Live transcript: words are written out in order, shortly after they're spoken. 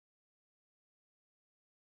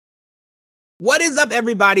What is up,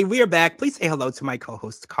 everybody? We are back. Please say hello to my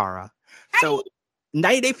co-host, Cara. So,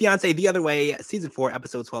 90 Day Fiance, The Other Way, Season 4,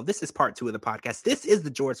 Episode 12. This is part 2 of the podcast. This is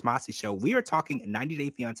the George Mossey Show. We are talking 90 Day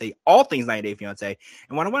Fiance, all things 90 Day Fiance.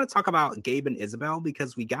 And what I want to talk about Gabe and Isabel,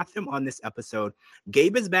 because we got them on this episode.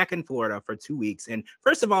 Gabe is back in Florida for 2 weeks. And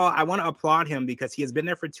first of all, I want to applaud him because he has been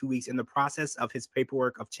there for 2 weeks in the process of his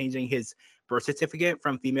paperwork of changing his birth certificate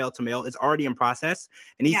from female to male. It's already in process.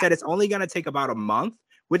 And he said it's only going to take about a month,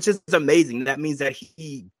 which is amazing. That means that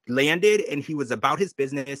he landed and he was about his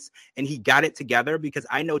business and he got it together, because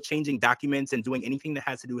I know changing documents and doing anything that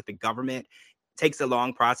has to do with the government takes a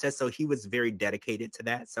long process. So he was very dedicated to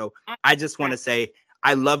that. So I just want to say,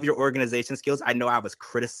 I love your organization skills. I know I was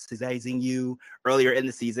criticizing you earlier in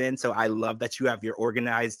the season. So I love that you have your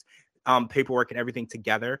organized paperwork and everything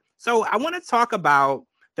together. So I want to talk about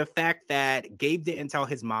the fact that Gabe didn't tell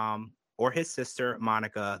his mom or his sister,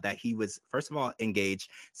 Monica, that he was, first of all,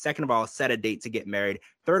 engaged. Second of all, set a date to get married.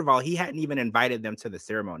 Third of all, he hadn't even invited them to the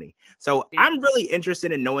ceremony. So I'm really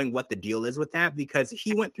interested in knowing what the deal is with that, because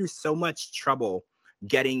he went through so much trouble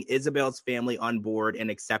getting Isabel's family on board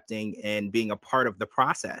and accepting and being a part of the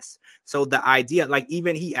process. So the idea, like,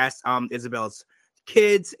 even he asked Isabel's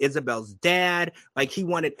kids, Isabel's dad, like, he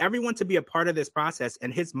wanted everyone to be a part of this process.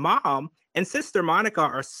 And his mom and sister Monica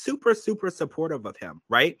are super, super supportive of him,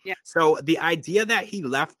 right? Yeah. So the idea that he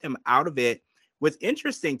left them out of it was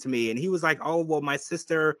interesting to me. And he was like, oh, well, my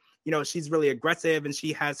sister, you know, she's really aggressive and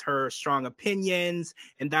she has her strong opinions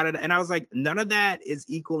and that. And I was like, none of that is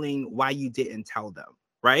equaling why you didn't tell them.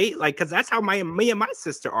 Right? Like, because that's how me and my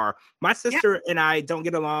sister are. My sister and I don't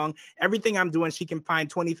get along. Everything I'm doing, she can find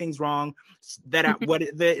 20 things wrong.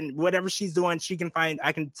 Whatever she's doing, she can find,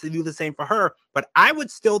 I can do the same for her. But I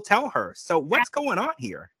would still tell her. So what's going on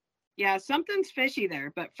here? Yeah, something's fishy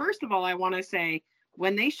there. But first of all, I want to say,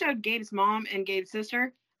 when they showed Gabe's mom and Gabe's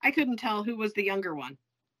sister, I couldn't tell who was the younger one.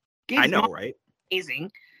 Gabe's I know, mom, right?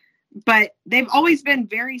 Amazing. But they've always been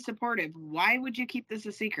very supportive. Why would you keep this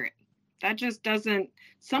a secret? That just doesn't,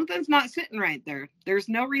 something's not sitting right there. There's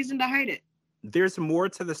no reason to hide it. There's more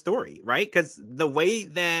to the story, right? Because the way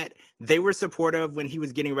that they were supportive when he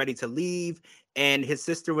was getting ready to leave, and his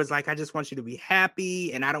sister was like, I just want you to be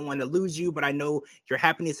happy and I don't want to lose you, but I know your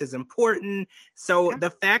happiness is important. So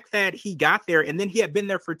the fact that he got there and then he had been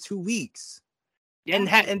there for 2 weeks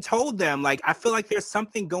and told them, like, I feel like there's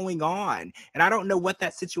something going on. And I don't know what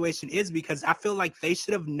that situation is, because I feel like they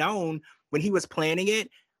should have known when he was planning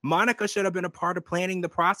it. Monica should have been a part of planning the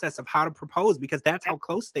process of how to propose, because that's how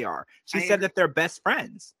close they are. She said that they're best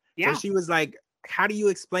friends. Yeah. So she was like, how do you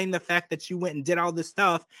explain the fact that you went and did all this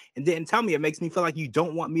stuff and didn't tell me? It makes me feel like you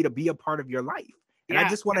don't want me to be a part of your life. And I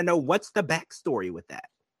just want to know, what's the backstory with that?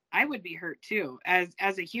 I would be hurt too, as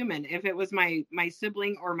a human, if it was my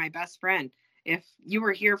sibling or my best friend. If you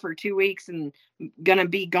were here for 2 weeks and gonna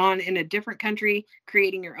be gone in a different country,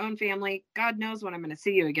 creating your own family, God knows when I'm gonna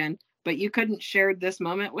see you again, but you couldn't share this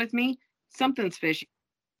moment with me, something's fishy.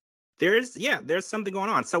 There's something going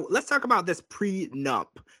on. So let's talk about this prenup.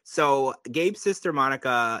 So Gabe's sister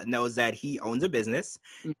Monica knows that he owns a business,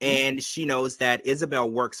 and she knows that Isabel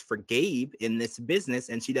works for Gabe in this business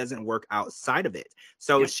and she doesn't work outside of it.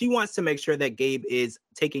 So she wants to make sure that Gabe is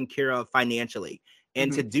taken care of financially.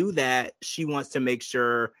 And to do that, she wants to make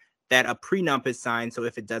sure that a prenup is signed. So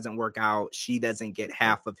if it doesn't work out, she doesn't get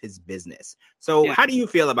half of his business. So how do you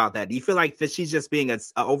feel about that? Do you feel like that she's just being a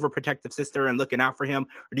overprotective sister and looking out for him?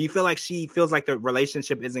 Or do you feel like she feels like the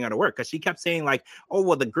relationship isn't going to work? Because she kept saying, like, oh,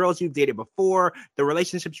 well, the girls you've dated before, the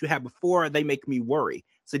relationships you had before, they make me worry.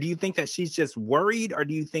 So do you think that she's just worried, or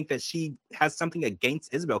do you think that she has something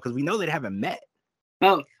against Isabel? Because we know they haven't met.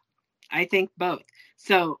 Both. I think both.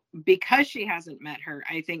 So because she hasn't met her,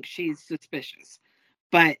 I think she's suspicious.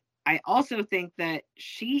 But I also think that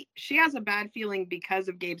she has a bad feeling because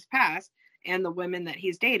of Gabe's past and the women that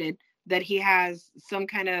he's dated, that he has some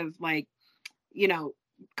kind of, like, you know,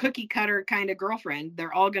 cookie cutter kind of girlfriend.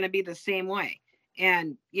 They're all going to be the same way.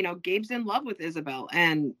 And, you know, Gabe's in love with Isabel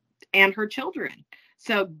and her children.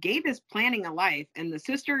 So Gabe is planning a life, and the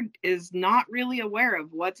sister is not really aware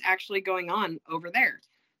of what's actually going on over there.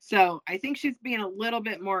 So I think she's being a little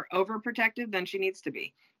bit more overprotective than she needs to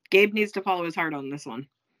be. Gabe needs to follow his heart on this one.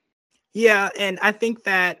 Yeah, and I think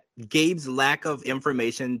that Gabe's lack of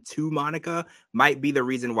information to Monica might be the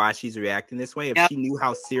reason why she's reacting this way. If she knew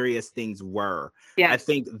how serious things were, I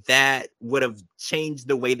think that would have changed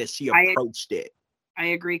the way that she approached it. I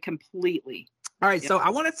agree completely. All right, so I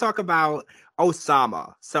want to talk about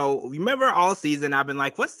Osama. So remember, all season I've been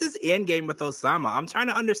like, what's this end game with Osama? I'm trying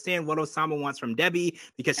to understand what Osama wants from Debbie,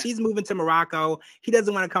 because she's moving to Morocco. He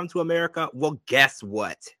doesn't want to come to America. Well, guess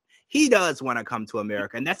what? he does want to come to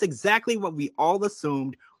America. And that's exactly what we all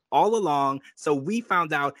assumed all along. So we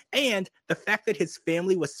found out, and the fact that his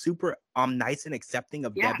family was super nice and accepting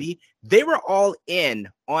of Debbie, they were all in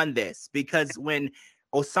on this, because when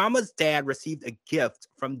Osama's dad received a gift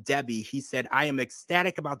from Debbie, he said, I am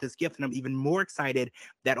ecstatic about this gift, and I'm even more excited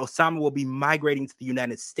that Osama will be migrating to the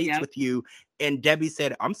United States with you. And Debbie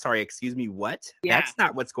said, I'm sorry, excuse me, what? That's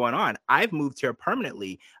not what's going on. I've moved here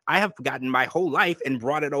permanently. I have gotten my whole life and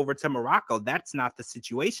brought it over to Morocco. That's not the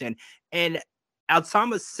situation. And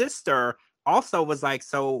Osama's sister also was like,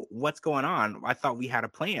 so what's going on? I thought we had a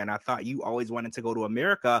plan. I thought you always wanted to go to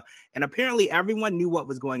America. And apparently everyone knew what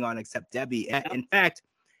was going on except Debbie. In fact,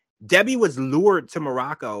 Debbie was lured to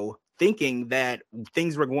Morocco thinking that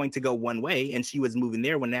things were going to go one way and she was moving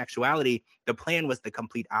there, when in actuality, the plan was the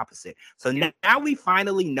complete opposite. So now we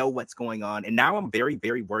finally know what's going on. And now I'm very,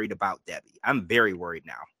 very worried about Debbie. I'm very worried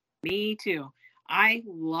now. Me too. I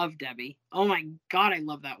love Debbie. Oh my God, I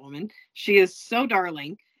love that woman. She is so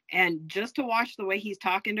darling. And just to watch the way he's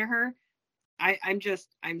talking to her,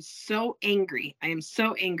 I'm so angry. I am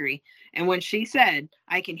so angry. And when she said,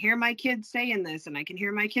 I can hear my kids saying this and I can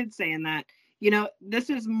hear my kids saying that, this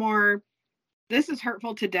is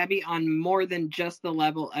hurtful to Debbie on more than just the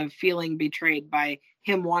level of feeling betrayed by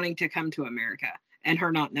him wanting to come to America and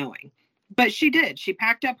her not knowing. But she did. She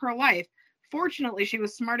packed up her life. Fortunately, she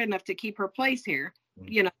was smart enough to keep her place here.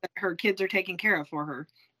 Her kids are taken care of for her.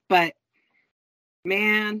 But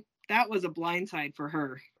man, that was a blindside for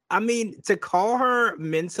her. I mean, to call her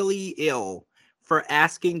mentally ill for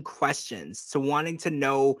asking questions, to wanting to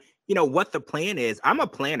know, what the plan is. I'm a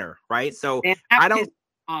planner, right? So I don't.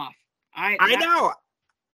 Off. I know.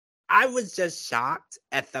 I was just shocked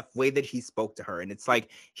at the way that he spoke to her, and it's like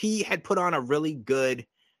he had put on a really good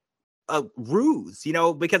ruse,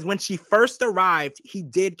 because when she first arrived, he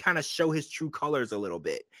did kind of show his true colors a little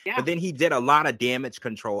bit, but then he did a lot of damage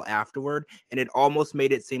control afterward, and it almost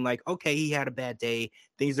made it seem like, okay, he had a bad day,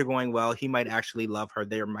 things are going well, he might actually love her,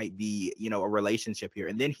 there might be, a relationship here.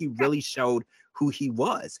 And then he really showed who he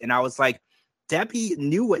was, and I was like, Debbie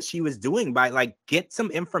knew what she was doing by get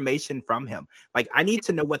some information from him. I need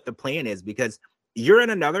to know what the plan is, because you're in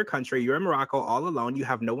another country, you're in Morocco all alone, you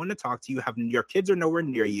have no one to talk to, your kids are nowhere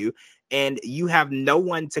near you, and you have no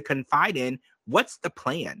one to confide in. What's the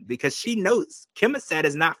plan? Because she knows Kim said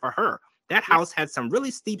is not for her. That house had some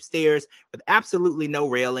really steep stairs with absolutely no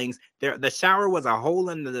railings. The shower was a hole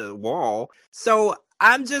in the wall. So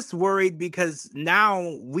I'm just worried, because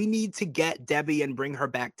now we need to get Debbie and bring her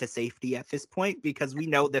back to safety at this point, because we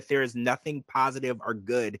know that there is nothing positive or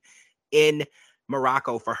good in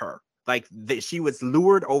Morocco for her. She was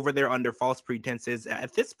lured over there under false pretenses.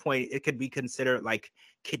 At this point, it could be considered like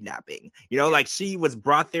kidnapping. She was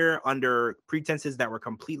brought there under pretenses that were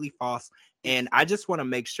completely false. And I just want to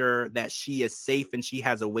make sure that she is safe and she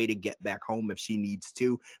has a way to get back home if she needs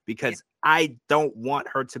to, because I don't want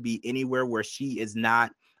her to be anywhere where she is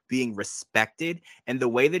not being respected. And the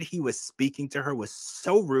way that he was speaking to her was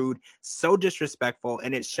so rude, so disrespectful,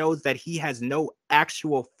 and it shows that he has no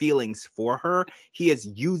actual feelings for her. He is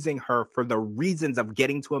using her for the reasons of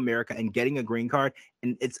getting to America and getting a green card,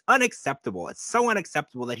 and it's unacceptable. It's so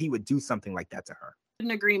unacceptable that he would do something like that to her.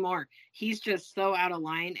 Couldn't agree more. He's just so out of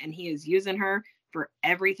line, and he is using her for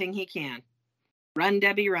everything he can. Run,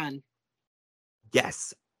 Debbie, run.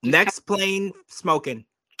 Yes. Next plane smoking.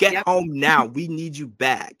 Get home now. We need you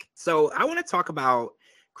back. So I want to talk about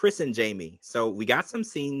Chris and Jamie. So we got some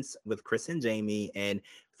scenes with Chris and Jamie. And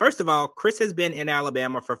first of all, Chris has been in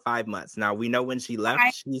Alabama for 5 months. Now, we know when she left,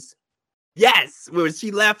 when she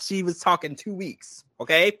left, she was talking 2 weeks.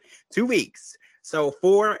 Okay? 2 weeks. So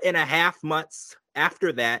 4.5 months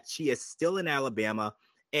after that, she is still in Alabama.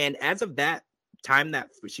 And as of that time that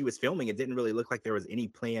she was filming, it didn't really look like there was any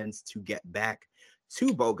plans to get back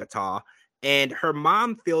to Bogota. And her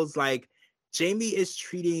mom feels like Jamie is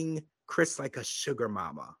treating Chris like a sugar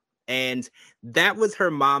mama. And that was her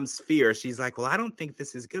mom's fear. She's like, well, I don't think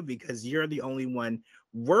this is good because you're the only one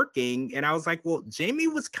working. And I was like, well, Jamie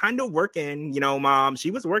was kind of working, Mom. She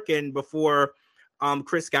was working before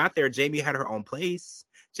Chris got there. Jamie had her own place.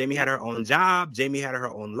 Jamie had her own job. Jamie had her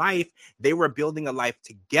own life. They were building a life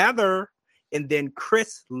together. And then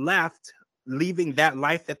Chris left, leaving that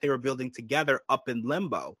life that they were building together up in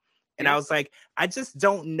limbo. And I was like, I just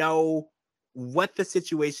don't know what the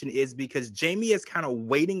situation is, because Jamie is kind of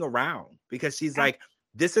waiting around, because she's like,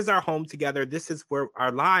 this is our home together. This is where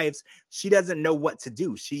our lives. She doesn't know what to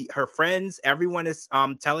do. Her friends, everyone is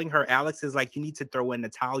telling her, Alex is like, you need to throw in the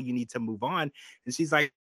towel. You need to move on. And she's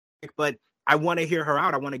like, but I want to hear her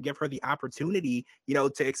out. I want to give her the opportunity,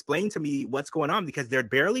 to explain to me what's going on, because they're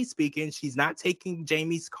barely speaking. She's not taking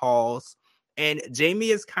Jamie's calls. And Jamie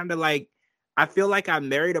is kind of like, I feel like I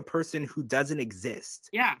married a person who doesn't exist.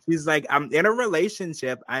 Yeah. She's like, I'm in a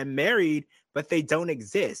relationship, I'm married, but they don't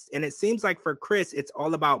exist. And it seems like for Chris, it's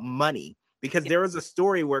all about money, because there was a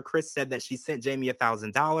story where Chris said that she sent Jamie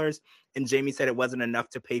 $1,000 and Jamie said it wasn't enough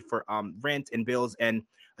to pay for rent and bills and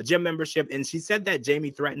a gym membership. And she said that Jamie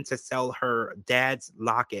threatened to sell her dad's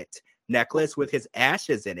locket necklace with his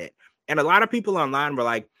ashes in it. And a lot of people online were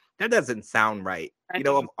like, that doesn't sound right.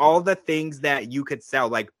 Of all the things that you could sell,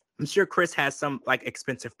 like, I'm sure Chris has some like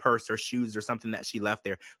expensive purse or shoes or something that she left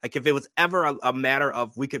there. Like, if it was ever a matter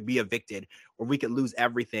of we could be evicted or we could lose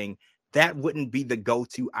everything, that wouldn't be the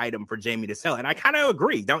go-to item for Jamie to sell. And I kind of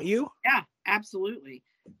agree, don't you? Yeah, absolutely.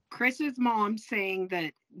 Chris's mom saying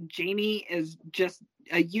that Jamie is just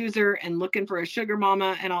a user and looking for a sugar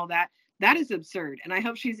mama and all that, that is absurd. And I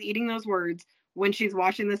hope she's eating those words when she's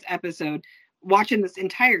watching this episode, watching this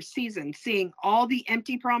entire season, seeing all the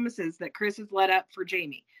empty promises that Chris has let up for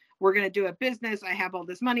Jamie. We're going to do a business. I have all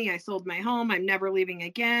this money. I sold my home. I'm never leaving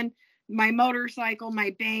again. My motorcycle,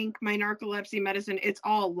 my bank, my narcolepsy medicine. It's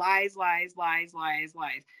all lies, lies, lies, lies,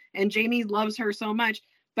 lies. And Jamie loves her so much.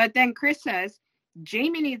 But then Chris says,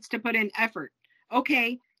 Jamie needs to put in effort.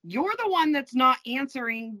 Okay, you're the one that's not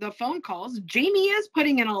answering the phone calls. Jamie is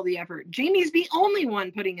putting in all the effort. Jamie's the only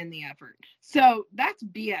one putting in the effort. So that's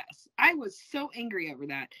BS. I was so angry over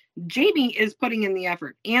that. Jamie is putting in the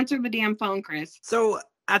effort. Answer the damn phone, Chris. So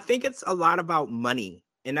I think it's a lot about money.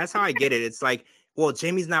 And that's how I get it. It's like, well,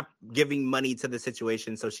 Jamie's not giving money to the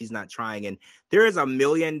situation, so she's not trying. And there is a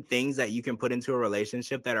million things that you can put into a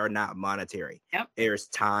relationship that are not monetary. Yep. There's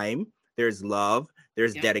time, there's love,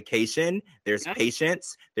 there's dedication, there's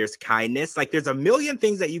patience, there's kindness. Like, there's a million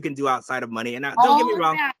things that you can do outside of money. And don't get me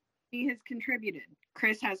wrong. That he has contributed.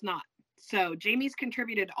 Chris has not. So Jamie's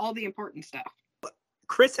contributed all the important stuff.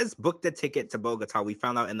 Chris has booked a ticket to Bogota. We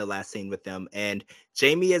found out in the last scene with them, and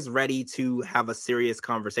Jamie is ready to have a serious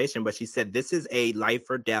conversation, but she said this is a life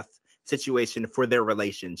or death situation for their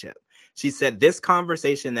relationship. She said this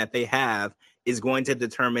conversation that they have is going to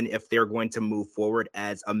determine if they're going to move forward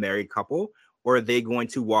as a married couple or are they going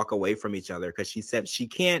to walk away from each other, because she said she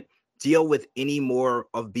can't deal with any more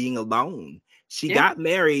of being alone. She got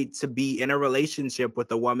married to be in a relationship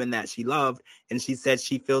with a woman that she loved, and she said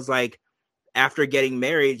she feels like after getting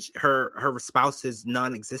married, her spouse is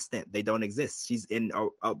non-existent. They don't exist. She's in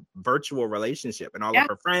a virtual relationship, and all of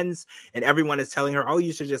her friends and everyone is telling her, oh,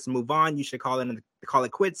 you should just move on. You should call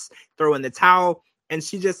it quits, throw in the towel. And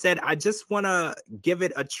she just said, I just want to give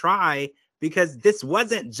it a try, because this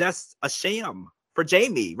wasn't just a sham for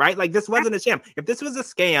Jamie, right? Like, this wasn't a sham. If this was a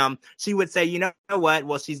scam, she would say, you know what?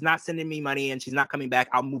 Well, she's not sending me money and she's not coming back.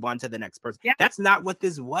 I'll move on to the next person. Yeah. That's not what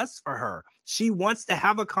this was for her. She wants to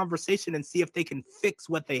have a conversation and see if they can fix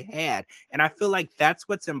what they had. And I feel like that's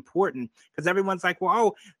what's important, because everyone's like, well,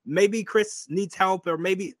 oh, maybe Chris needs help, or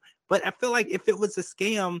maybe. But I feel like if it was a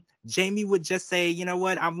scam, Jamie would just say, you know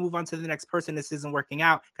what, I'll move on to the next person. This isn't working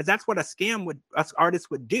out. Because that's what us artists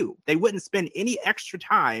would do. They wouldn't spend any extra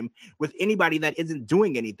time with anybody that isn't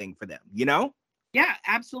doing anything for them, Yeah,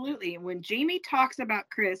 absolutely. When Jamie talks about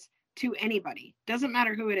Chris to anybody, doesn't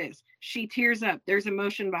matter who it is, she tears up. There's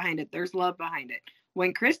emotion behind it. There's love behind it.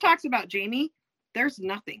 When Chris talks about Jamie, there's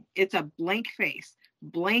nothing. It's a blank face,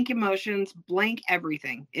 blank emotions, blank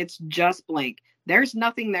everything. It's just blank. There's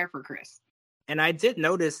nothing there for Chris. And I did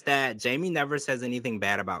notice that Jamie never says anything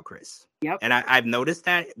bad about Chris. Yep. And I've noticed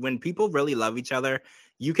that when people really love each other,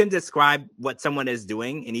 you can describe what someone is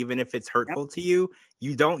doing. And even if it's hurtful to you,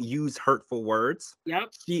 you don't use hurtful words.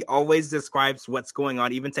 Yep. She always describes what's going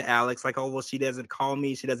on, even to Alex, like, oh, well, she doesn't call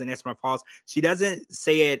me. She doesn't answer my calls. She doesn't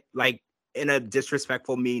say it like in a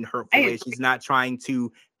disrespectful, mean, hurtful way. She's not trying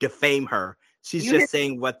to defame her. She's just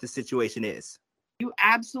saying what the situation is. You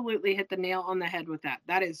absolutely hit the nail on the head with that.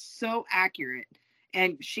 That is so accurate.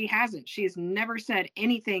 And she hasn't. She's never said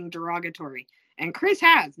anything derogatory. And Chris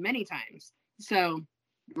has many times. So,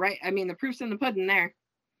 right. I mean, the proof's in the pudding there.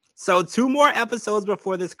 So 2 more episodes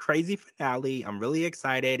before this crazy finale. I'm really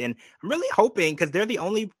excited. And I'm really hoping, because they're the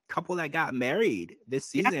only couple that got married this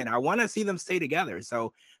season. Yeah. I want to see them stay together.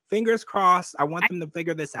 So fingers crossed. I want them to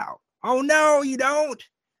figure this out. Oh, no, you don't.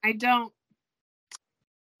 I don't.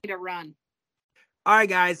 I need to run. All right,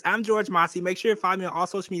 guys, I'm George Mossey. Make sure you follow me on all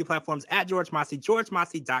social media platforms at George Mossey,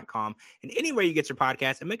 georgemossey.com, and anywhere you get your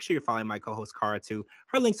podcast. And make sure you're following my co-host, Cara, too.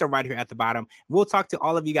 Her links are right here at the bottom. We'll talk to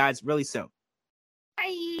all of you guys really soon.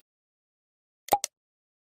 Bye.